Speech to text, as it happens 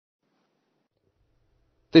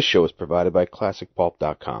This show is provided by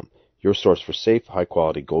classicpulp.com, your source for safe,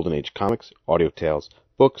 high-quality Golden Age comics, audio tales,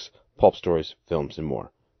 books, pulp stories, films, and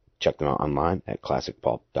more. Check them out online at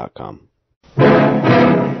classicpulp.com.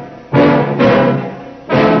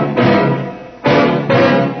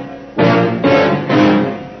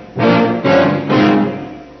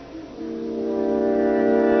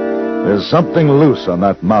 There's something loose on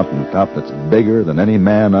that mountaintop that's bigger than any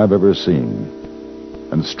man I've ever seen,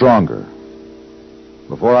 and stronger.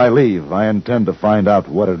 Before I leave, I intend to find out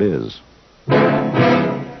what it is.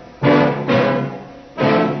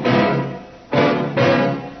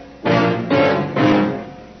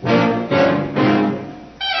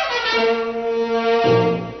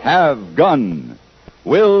 Have Gun,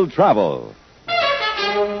 Will Travel.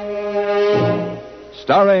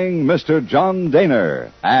 Starring Mr. John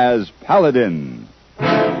Daner as Paladin.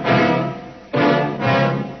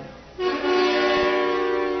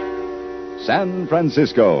 San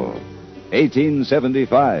Francisco,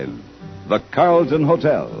 1875. The Carlton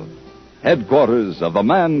Hotel, headquarters of the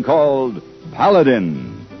man called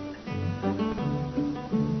Paladin.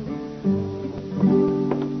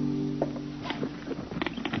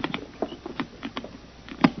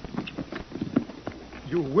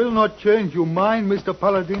 You will not change your mind, Mr.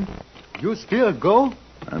 Paladin? You still go?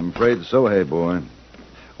 I'm afraid so, hey boy.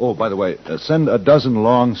 Oh, by the way, send a dozen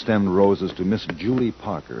long-stemmed roses to Miss Julie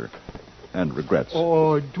Parker. And regrets.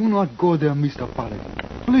 Oh, do not go there, Mr. Paladin.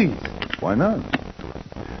 Please. Why not?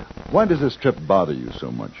 Why does this trip bother you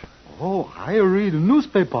so much? Oh, I read a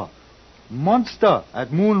newspaper. Monster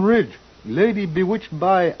at Moon Ridge. Lady bewitched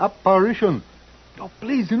by apparition. Oh,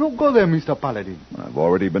 please, do not go there, Mr. Paladin. I've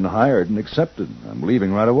already been hired and accepted. I'm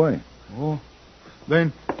leaving right away. Oh,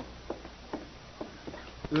 then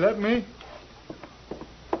let me.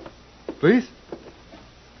 Please?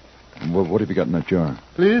 What have you got in that jar?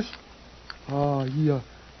 Please? Here,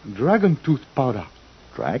 dragon tooth powder.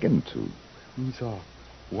 Dragon tooth? These are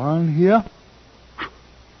one here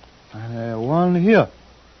and one here.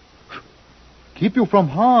 Keep you from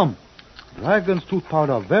harm. Dragon's tooth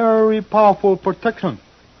powder, very powerful protection.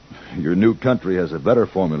 Your new country has a better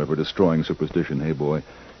formula for destroying superstition, hey boy.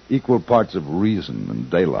 Equal parts of reason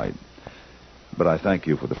and daylight. But I thank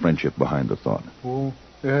you for the friendship behind the thought. Oh,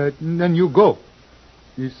 then you go.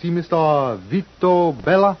 You see Mr. Vito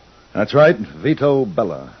Bella? That's right, Vito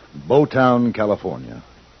Bella, Bowtown, California.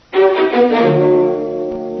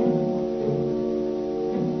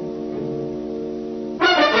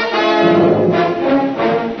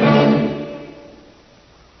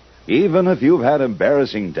 Even if you've had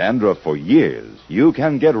embarrassing dandruff for years, you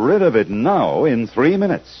can get rid of it now in 3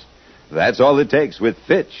 minutes. That's all it takes with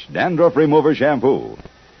Fitch Dandruff Remover Shampoo.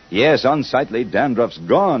 Yes, unsightly dandruff's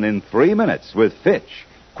gone in 3 minutes with Fitch.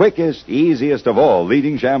 Quickest, easiest of all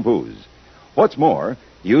leading shampoos. What's more,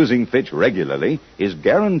 using Fitch regularly is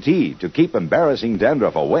guaranteed to keep embarrassing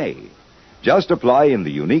dandruff away. Just apply in the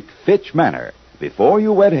unique Fitch manner. Before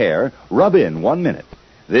you wet hair, rub in 1 minute.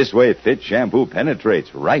 This way, Fitch shampoo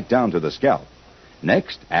penetrates right down to the scalp.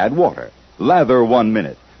 Next, add water. Lather 1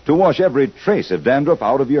 minute to wash every trace of dandruff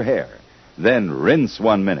out of your hair. Then rinse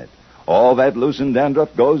 1 minute. All that loosened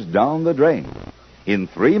dandruff goes down the drain. In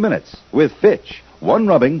 3 minutes, with Fitch, 1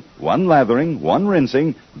 rubbing, 1 lathering, 1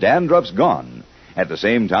 rinsing, dandruff's gone. At the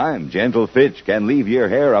same time, gentle Fitch can leave your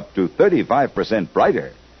hair up to 35%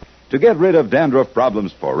 brighter. To get rid of dandruff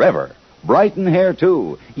problems forever, brighten hair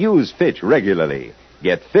too, use Fitch regularly.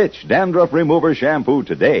 Get Fitch Dandruff Remover Shampoo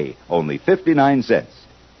today, only 59 cents.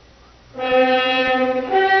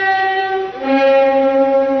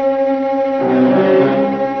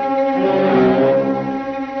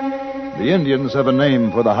 The Indians have a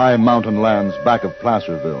name for the high mountain lands back of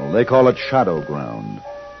Placerville. They call it Shadow Ground.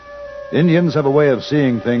 Indians have a way of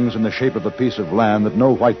seeing things in the shape of a piece of land that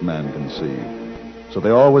no white man can see, so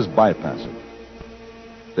they always bypass it.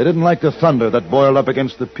 They didn't like the thunder that boiled up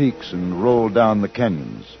against the peaks and rolled down the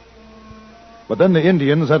canyons. But then the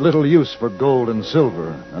Indians had little use for gold and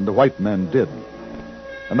silver, and the white men did.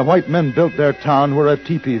 And the white men built their town where a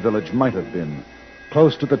teepee village might have been,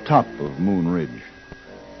 close to the top of Moon Ridge.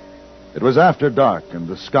 It was after dark, and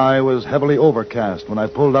the sky was heavily overcast when I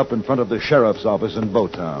pulled up in front of the sheriff's office in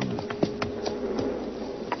Bowtown.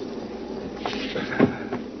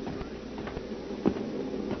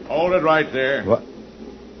 Hold it right there. What?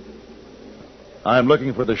 I'm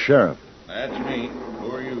looking for the sheriff. That's me.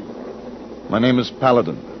 Who are you? My name is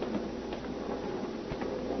Paladin.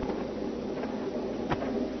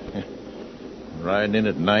 Riding in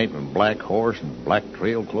at night with black horse and black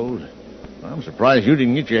trail clothes. I'm surprised you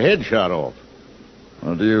didn't get your head shot off.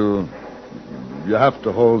 Well, do you have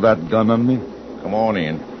to hold that gun on me? Come on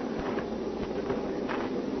in.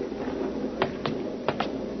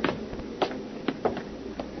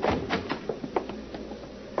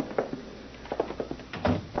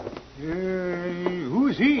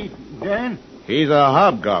 He's a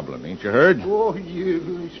hobgoblin, ain't you heard? Oh, yeah,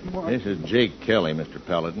 very smart. This is Jake Kelly, Mr.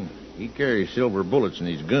 Paladin. He carries silver bullets in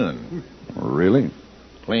his gun. Really?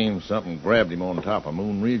 Claims something grabbed him on top of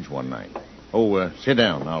Moon Ridge one night. Oh, sit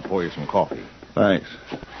down. I'll pour you some coffee. Thanks.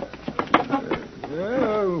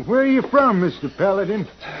 Where are you from, Mr. Paladin?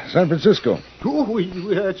 San Francisco. Oh,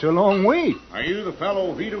 that's a long way. Are you the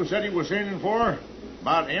fellow Vito said he was sending for?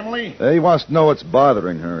 About Emily? He wants to know what's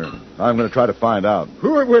bothering her. I'm going to try to find out.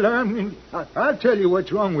 Oh, well, I'll tell you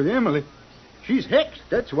what's wrong with Emily. She's hexed,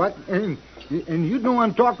 that's what. And you know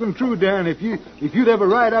I'm talking true, Dan, if you'd ever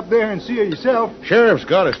ride up there and see her yourself. Sheriff's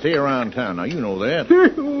got to stay around town. Now, you know that.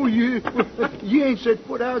 Oh, yeah. You ain't set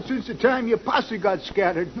foot out since the time your posse got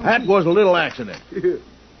scattered. That was a little accident. Yeah.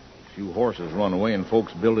 A few horses run away and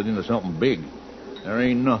folks built it into something big. There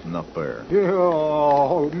ain't nothing up there.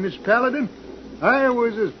 Oh, Miss Paladin, I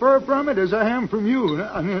was as far from it as I am from you.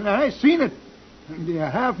 I seen it.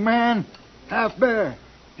 Half man, half bear.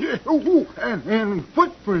 Yeah, and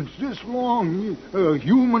footprints this long. A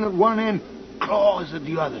human at one end, claws at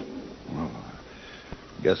the other. Well,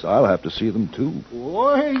 guess I'll have to see them, too.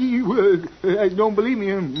 Boy, you don't believe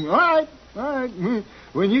me. All right.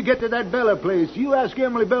 When you get to that Bella place, you ask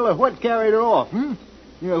Emily Bella what carried her off,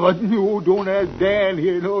 Yeah, but no, don't ask Dan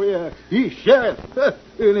here. No, yeah. He's sheriff.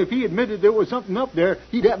 And if he admitted there was something up there,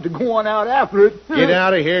 he'd have to go on out after it. Get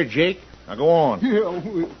out of here, Jake. Now go on.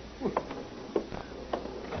 Yeah.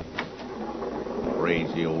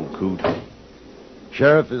 Crazy old coot.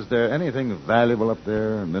 Sheriff, is there anything valuable up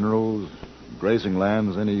there? Minerals, grazing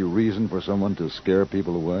lands, any reason for someone to scare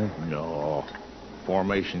people away? No.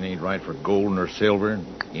 Formation ain't right for gold or silver.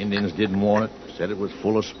 Indians didn't want it. Said it was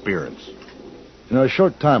full of spirits. You know, a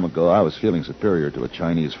short time ago, I was feeling superior to a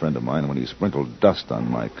Chinese friend of mine when he sprinkled dust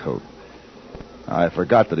on my coat. I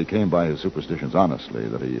forgot that he came by his superstitions honestly,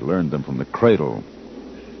 that he learned them from the cradle.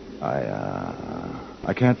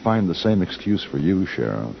 I can't find the same excuse for you,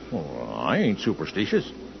 Sheriff. Oh, I ain't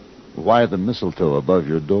superstitious. Why the mistletoe above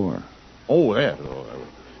your door? Oh, that.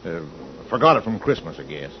 Forgot it from Christmas, I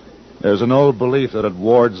guess. There's an old belief that it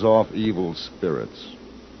wards off evil spirits.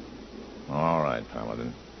 All right,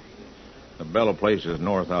 Paladin. The Bella place is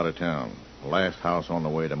north out of town. The last house on the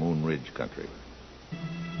way to Moon Ridge country.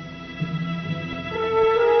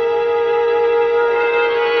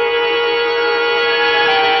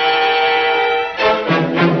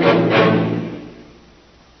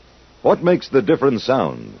 What makes the different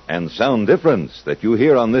sound and sound difference that you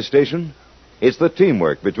hear on this station? It's the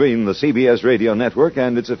teamwork between the CBS Radio network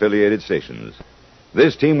and its affiliated stations.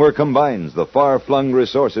 This teamwork combines the far-flung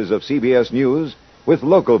resources of CBS News with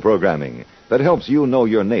local programming that helps you know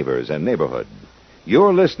your neighbors and neighborhood.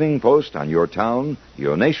 Your listening post on your town,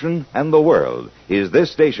 your nation, and the world is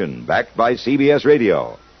this station backed by CBS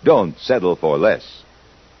Radio. Don't settle for less.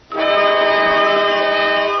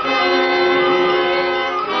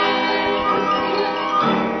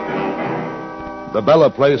 The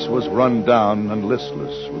Bella place was run down and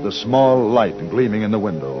listless, with a small light gleaming in the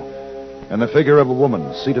window, and the figure of a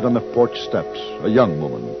woman seated on the porch steps, a young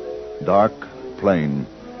woman, dark, plain,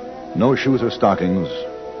 no shoes or stockings,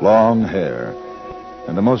 long hair,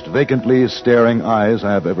 and the most vacantly staring eyes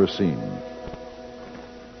I have ever seen.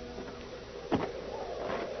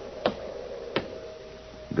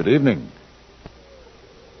 Good evening.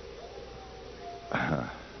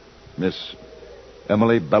 Miss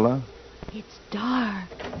Emily Bella? It's dark.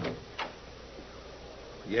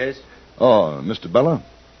 Yes? Oh, Mr. Bella?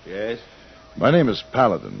 Yes? My name is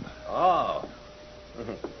Paladin. Oh.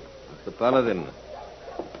 Mr. Paladin.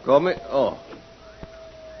 Come in. Oh.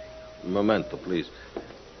 Un momento, please.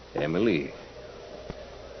 Emily.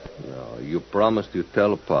 No, you promised you'd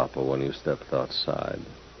tell Papa when you stepped outside.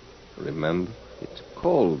 Remember? It's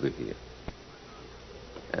cold here.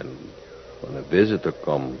 And when a visitor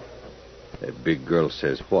comes, a big girl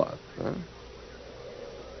says what, huh?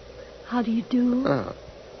 How do you do?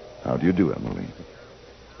 How do you do, Emily?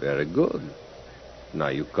 Very good. Now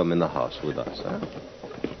you come in the house with us, huh?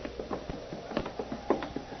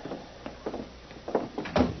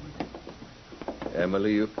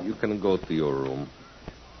 Emily, you can go to your room.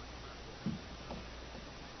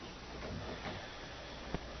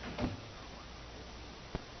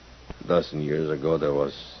 A dozen years ago, there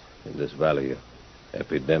was, in this valley, an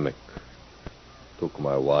epidemic. Took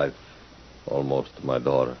my wife, almost my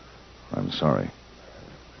daughter. I'm sorry.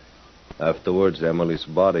 Afterwards, Emily's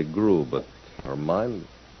body grew, but her mind...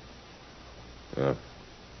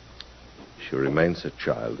 she remains a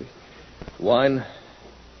child. Wine?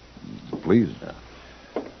 Please.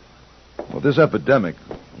 Well, this epidemic,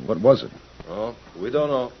 what was it? Oh, we don't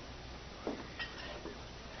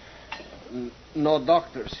know. No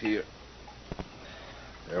doctors here.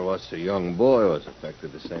 There was a young boy who was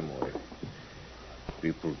affected the same way.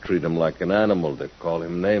 People treat him like an animal. They call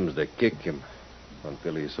him names. They kick him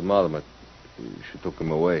until his mother, she took him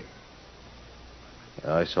away.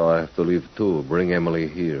 I saw I have to leave, too. Bring Emily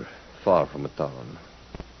here, far from a town.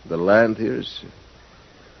 The land here it's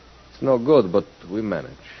no good, but we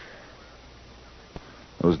manage.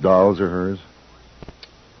 Those dolls are hers?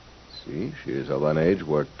 See, she is of an age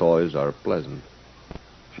where toys are pleasant.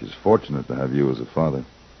 She's fortunate to have you as a father.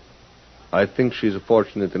 I think she's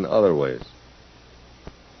fortunate in other ways.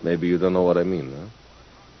 Maybe you don't know what I mean, huh?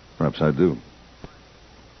 Perhaps I do.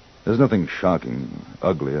 There's nothing shocking,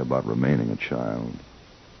 ugly about remaining a child.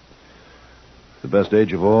 The best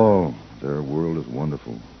age of all, their world is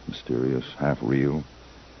wonderful, mysterious, half real,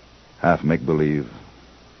 half make-believe.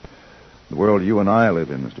 The world you and I live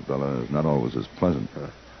in, Mr. Bella, is not always as pleasant.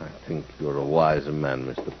 I think you're a wiser man,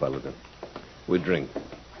 Mr. Paladin. We drink.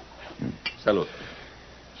 Salute.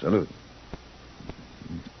 Salute.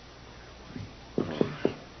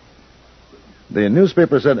 The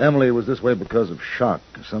newspaper said Emily was this way because of shock,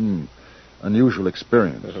 some unusual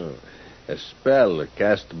experience. A spell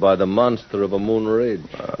cast by the monster of a moon ridge.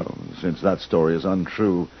 Since that story is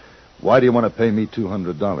untrue, why do you want to pay me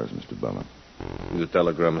 $200, Mr. Bella? Your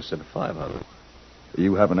telegram said 500.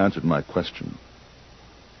 You haven't answered my question.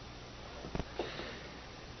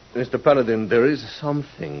 Mr. Paladin, there is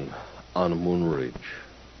something on Moon Ridge.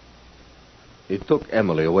 It took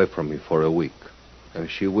Emily away from me for a week, and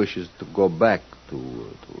she wishes to go back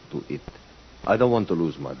to it. I don't want to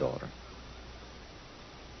lose my daughter.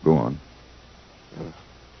 Go on.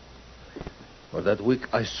 For that week,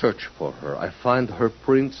 I search for her. I find her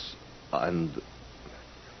prints and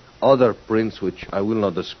other prints which I will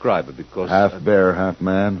not describe because... Half bear, half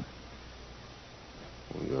man?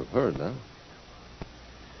 You have heard, huh?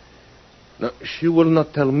 Now, she will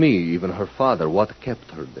not tell me, even her father, what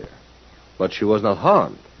kept her there. But she was not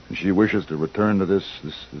harmed. She wishes to return to this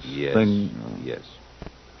yes, thing? Yes.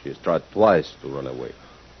 She has tried twice to run away.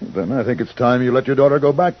 Then I think it's time you let your daughter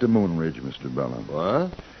go back to Moon Ridge, Mr. Bella.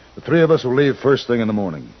 What? The three of us will leave first thing in the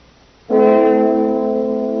morning.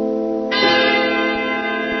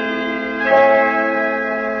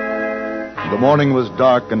 The morning was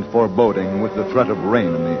dark and foreboding with the threat of rain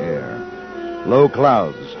in the air. Low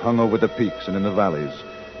clouds hung over the peaks and in the valleys,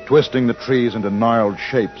 twisting the trees into gnarled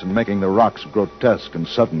shapes and making the rocks grotesque and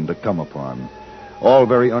sudden to come upon. All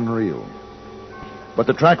very unreal. But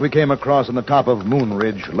the track we came across on the top of Moon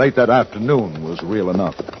Ridge late that afternoon was real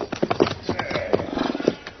enough.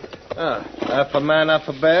 Half a man, half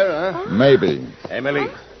a bear, huh? Maybe. Emily.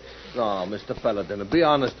 No, Mr. Paladin, be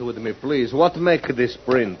honest with me, please. What make this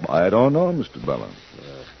print? I don't know, Mr. Bella.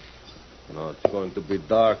 No, it's going to be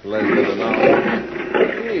dark less than an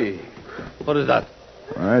hour. Hey, what is that?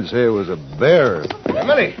 I'd say it was a bear.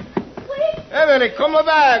 Emily! Emily, come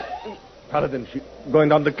back! Paladin, she's going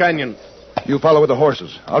down the canyon. You follow with the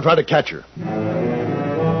horses. I'll try to catch her.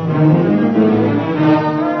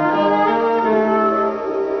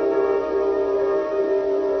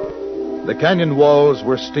 The canyon walls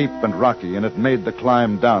were steep and rocky, and it made the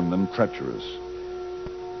climb down them treacherous.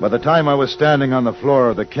 By the time I was standing on the floor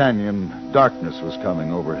of the canyon, darkness was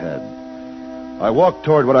coming overhead. I walked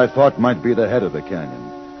toward what I thought might be the head of the canyon,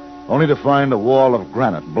 only to find a wall of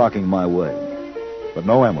granite blocking my way. But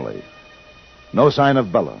no Emily. No sign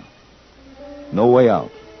of Bella. No way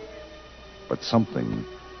out. But something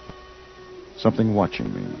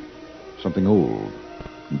watching me. Something old,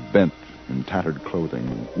 bent in tattered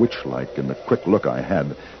clothing, witch-like in the quick look I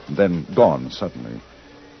had, then gone suddenly.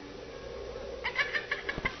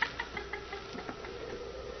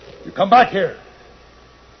 You come back here.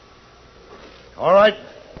 All right.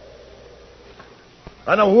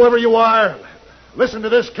 I know whoever you are. Listen to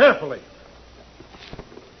this carefully.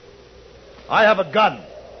 I have a gun.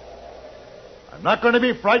 I'm not going to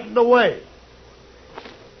be frightened away.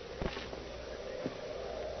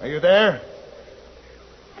 Are you there?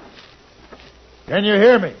 Can you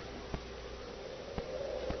hear me?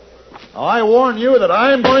 Now, I warn you that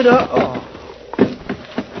I'm going to...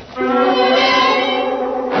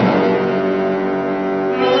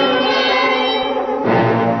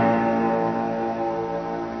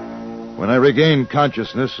 When I regained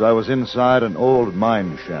consciousness, I was inside an old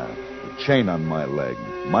mine shaft, a chain on my leg,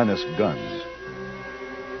 minus guns.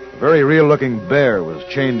 A very real-looking bear was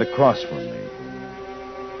chained across from me.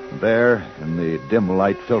 There, in the dim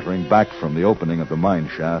light filtering back from the opening of the mine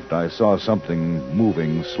shaft, I saw something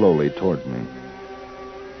moving slowly toward me.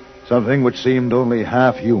 Something which seemed only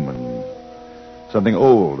half human. Something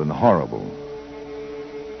old and horrible.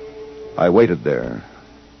 I waited there,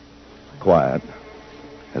 quiet,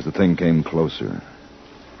 as the thing came closer.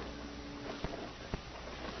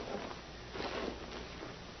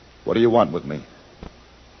 What do you want with me?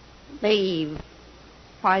 Leave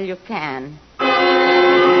while you can.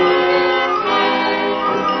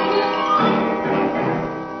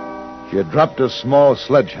 She had dropped a small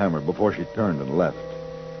sledgehammer before she turned and left.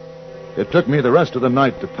 It took me the rest of the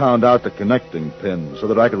night to pound out the connecting pin so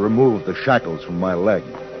that I could remove the shackles from my leg.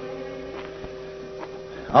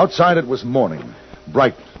 Outside it was morning,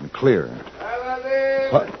 bright and clear.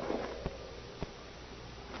 Paladin! What?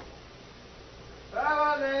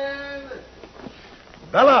 Paladin!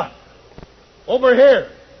 Bella! Over here!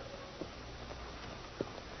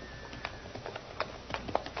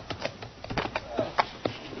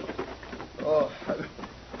 Oh,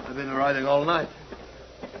 I've been riding all night.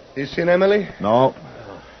 You seen Emily? No.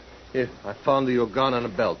 Here, I found your gun and a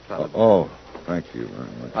belt, Paladin. Oh, thank you very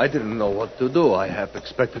much. I didn't know what to do. I half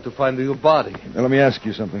expected to find your body. Now, let me ask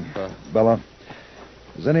you something. Bella,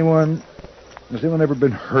 has anyone ever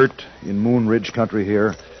been hurt in Moon Ridge country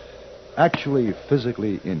here? Actually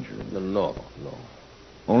physically injured? No.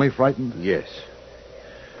 Only frightened? Yes.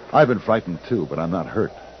 I've been frightened, too, but I'm not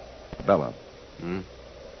hurt. Bella. Hmm?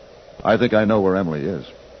 I think I know where Emily is.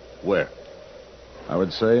 Where? I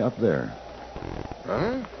would say up there.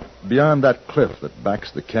 Huh? Beyond that cliff that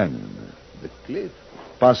backs the canyon. The cliff?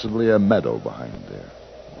 Possibly a meadow behind there.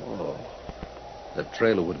 Oh. That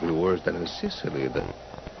trailer would be worse than in Sicily.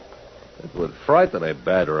 That would frighten a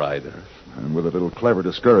bad rider. And with a little clever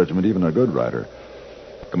discouragement, even a good rider.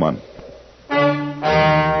 Come on.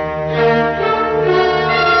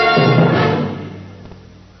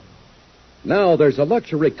 Now there's a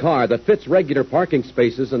luxury car that fits regular parking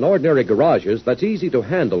spaces and ordinary garages that's easy to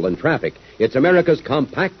handle in traffic. It's America's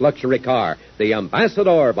compact luxury car, the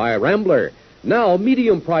Ambassador by Rambler. Now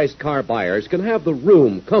medium-priced car buyers can have the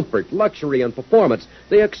room, comfort, luxury, and performance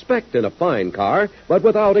they expect in a fine car, but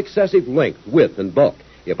without excessive length, width, and bulk.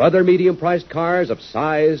 If other medium-priced cars have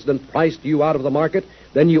sized and priced you out of the market,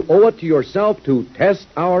 then you owe it to yourself to test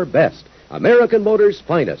our best. American Motors'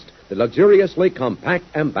 finest, the luxuriously compact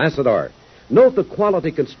Ambassador. Note the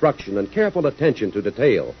quality construction and careful attention to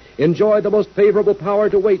detail. Enjoy the most favorable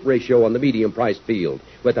power-to-weight ratio on the medium-priced field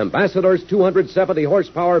with Ambassador's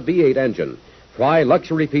 270-horsepower V8 engine. Try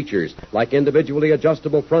luxury features like individually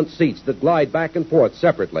adjustable front seats that glide back and forth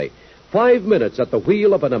separately. 5 minutes at the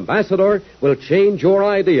wheel of an Ambassador will change your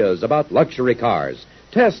ideas about luxury cars.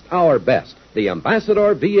 Test our best, the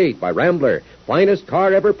Ambassador V8 by Rambler. Finest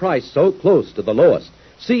car ever priced so close to the lowest.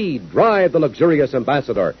 See, drive the luxurious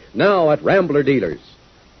Ambassador, now at Rambler dealers.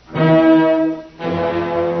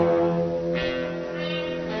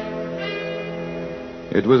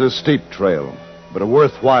 It was a steep trail, but a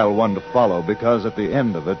worthwhile one to follow because at the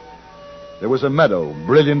end of it, there was a meadow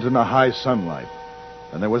brilliant in the high sunlight,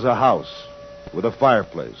 and there was a house with a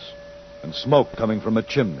fireplace and smoke coming from a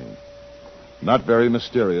chimney. Not very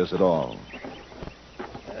mysterious at all.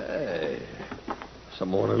 Hey,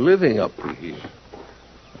 someone living up here.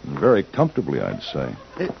 Very comfortably, I'd say.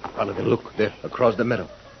 Hey, Paladin, look there, across the meadow.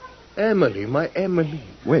 Emily, my Emily.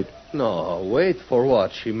 Wait. No, wait for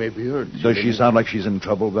what? She may be hurt. Does she sound like she's in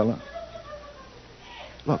trouble, Bella?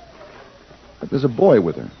 Look, there's a boy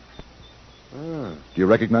with her. Ah, Do you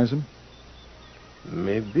recognize him?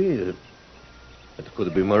 maybe. It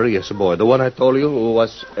could be Maria's boy, the one I told you who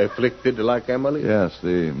was afflicted like Emily. Yes,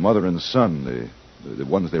 the mother and son, the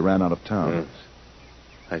ones they ran out of town. Yes.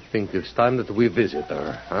 I think it's time that we visit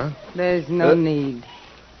her, huh? There's no need.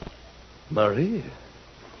 Maria?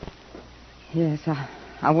 Yes,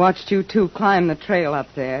 I watched you two climb the trail up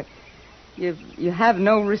there. You have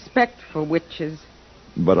no respect for witches.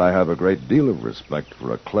 But I have a great deal of respect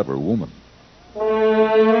for a clever woman.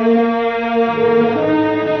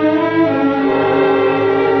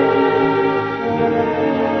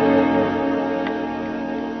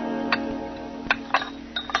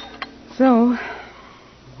 So,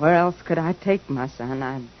 where else could I take my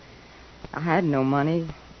son? I had no money.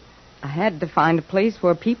 I had to find a place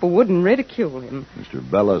where people wouldn't ridicule him. Mr.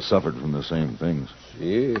 Bella suffered from the same things.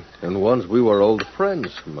 See, and once we were old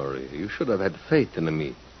friends, Maria. You should have had faith in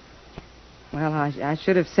me. Well, I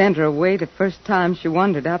should have sent her away the first time she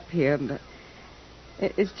wandered up here, but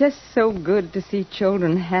it's just so good to see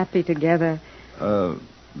children happy together.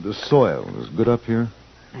 The soil is good up here?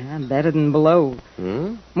 Better than below.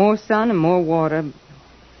 Hmm? More sun and more water.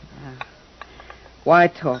 Why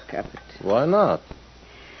talk of it? Why not?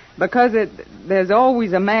 Because there's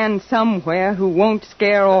always a man somewhere who won't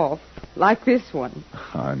scare off, like this one.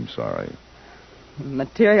 I'm sorry.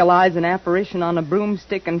 Materialize an apparition on a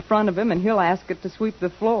broomstick in front of him, and he'll ask it to sweep the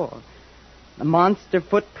floor. The monster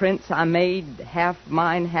footprints I made, half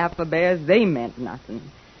mine, half a bear's, they meant nothing.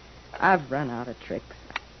 I've run out of tricks.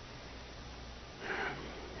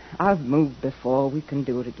 I've moved before. We can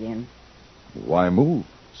do it again. Why move?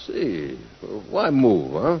 See, why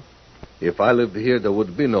move, huh? If I lived here, there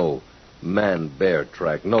would be no man-bear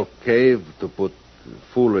track, no cave to put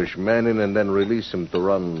foolish man in and then release him to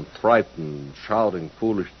run frightened, shouting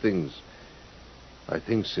foolish things. I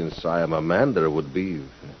think since I am a man, there would be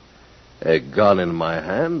a gun in my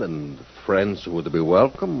hand, and friends would be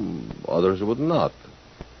welcome, others would not.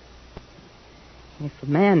 If a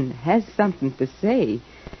man has something to say,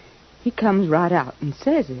 he comes right out and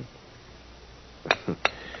says it.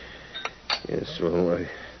 Yes, well,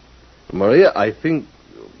 Maria, I think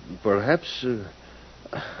perhaps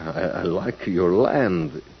I like your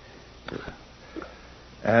land.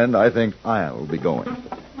 And I think I'll be going.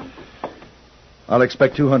 I'll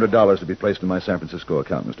expect $200 to be placed in my San Francisco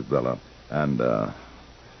account, Mr. Bella. And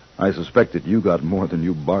I suspect that you got more than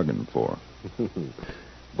you bargained for.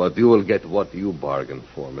 But you will get what you bargained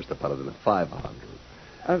for, Mr. Paladin,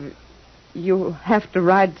 $500. You have to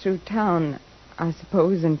ride through town, I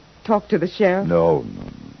suppose, and talk to the sheriff? No.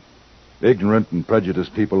 Ignorant and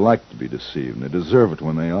prejudiced people like to be deceived, and they deserve it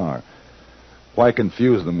when they are. Why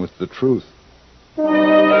confuse them with the truth?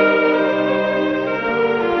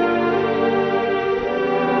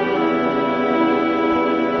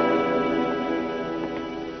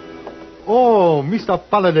 Oh, Mr.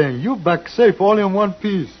 Paladin, you back safe all in one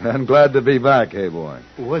piece. And glad to be back, hey boy.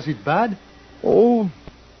 Was it bad? Oh,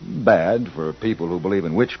 bad for people who believe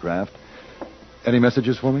in witchcraft. Any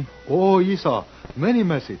messages for me? Oh, yes, sir. Many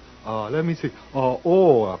messages. Let me see.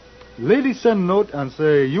 Lady send note and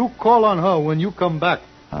say you call on her when you come back.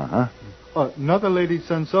 Uh-huh. Another lady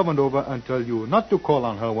send servant over and tell you not to call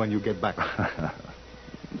on her when you get back.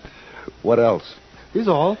 What else? Is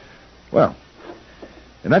all. Well,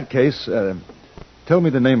 in that case, tell me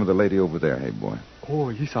the name of the lady over there, hey boy. Oh,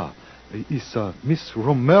 yes, sir. It's Miss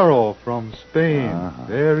Romero from Spain. Uh-huh.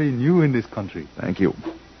 Very new in this country. Thank you.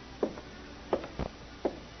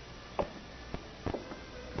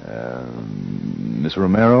 Miss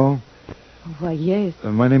Romero? Why, yes.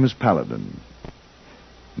 My name is Paladin.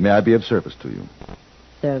 May I be of service to you?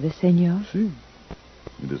 Service, senor? Si.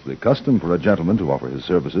 It is the custom for a gentleman to offer his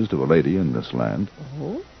services to a lady in this land.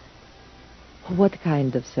 Oh? What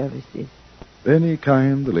kind of services? Any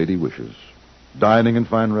kind the lady wishes. Dining in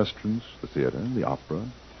fine restaurants, the theater, the opera.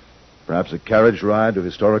 Perhaps a carriage ride to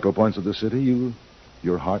historical points of the city.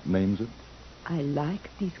 Your heart names it. I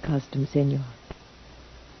like these customs, senor.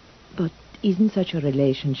 But isn't such a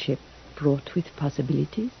relationship fraught with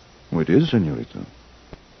possibilities? It is, senorita.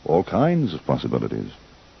 All kinds of possibilities.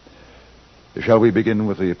 Shall we begin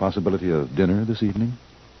with the possibility of dinner this evening?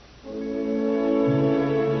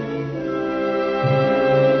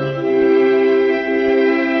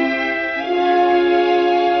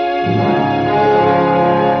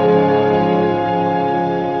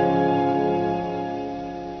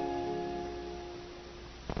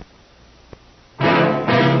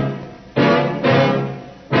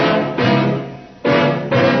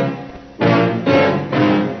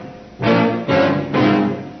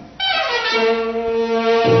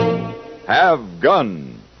 Have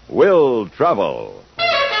Gun, Will Travel.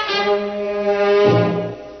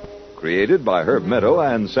 Created by Herb Meadow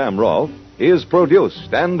and Sam Rolfe, is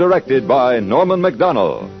produced and directed by Norman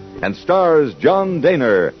MacDonald and stars John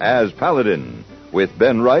Daner as Paladin, with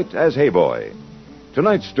Ben Wright as Hayboy.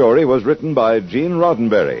 Tonight's story was written by Gene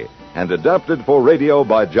Roddenberry and adapted for radio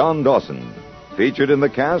by John Dawson. Featured in the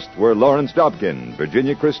cast were Lawrence Dobkin,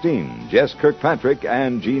 Virginia Christine, Jess Kirkpatrick,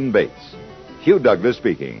 and Gene Bates. Hugh Douglas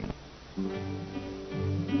speaking.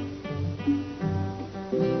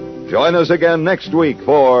 Join us again next week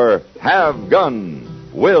for Have Gun,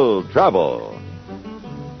 Will Travel.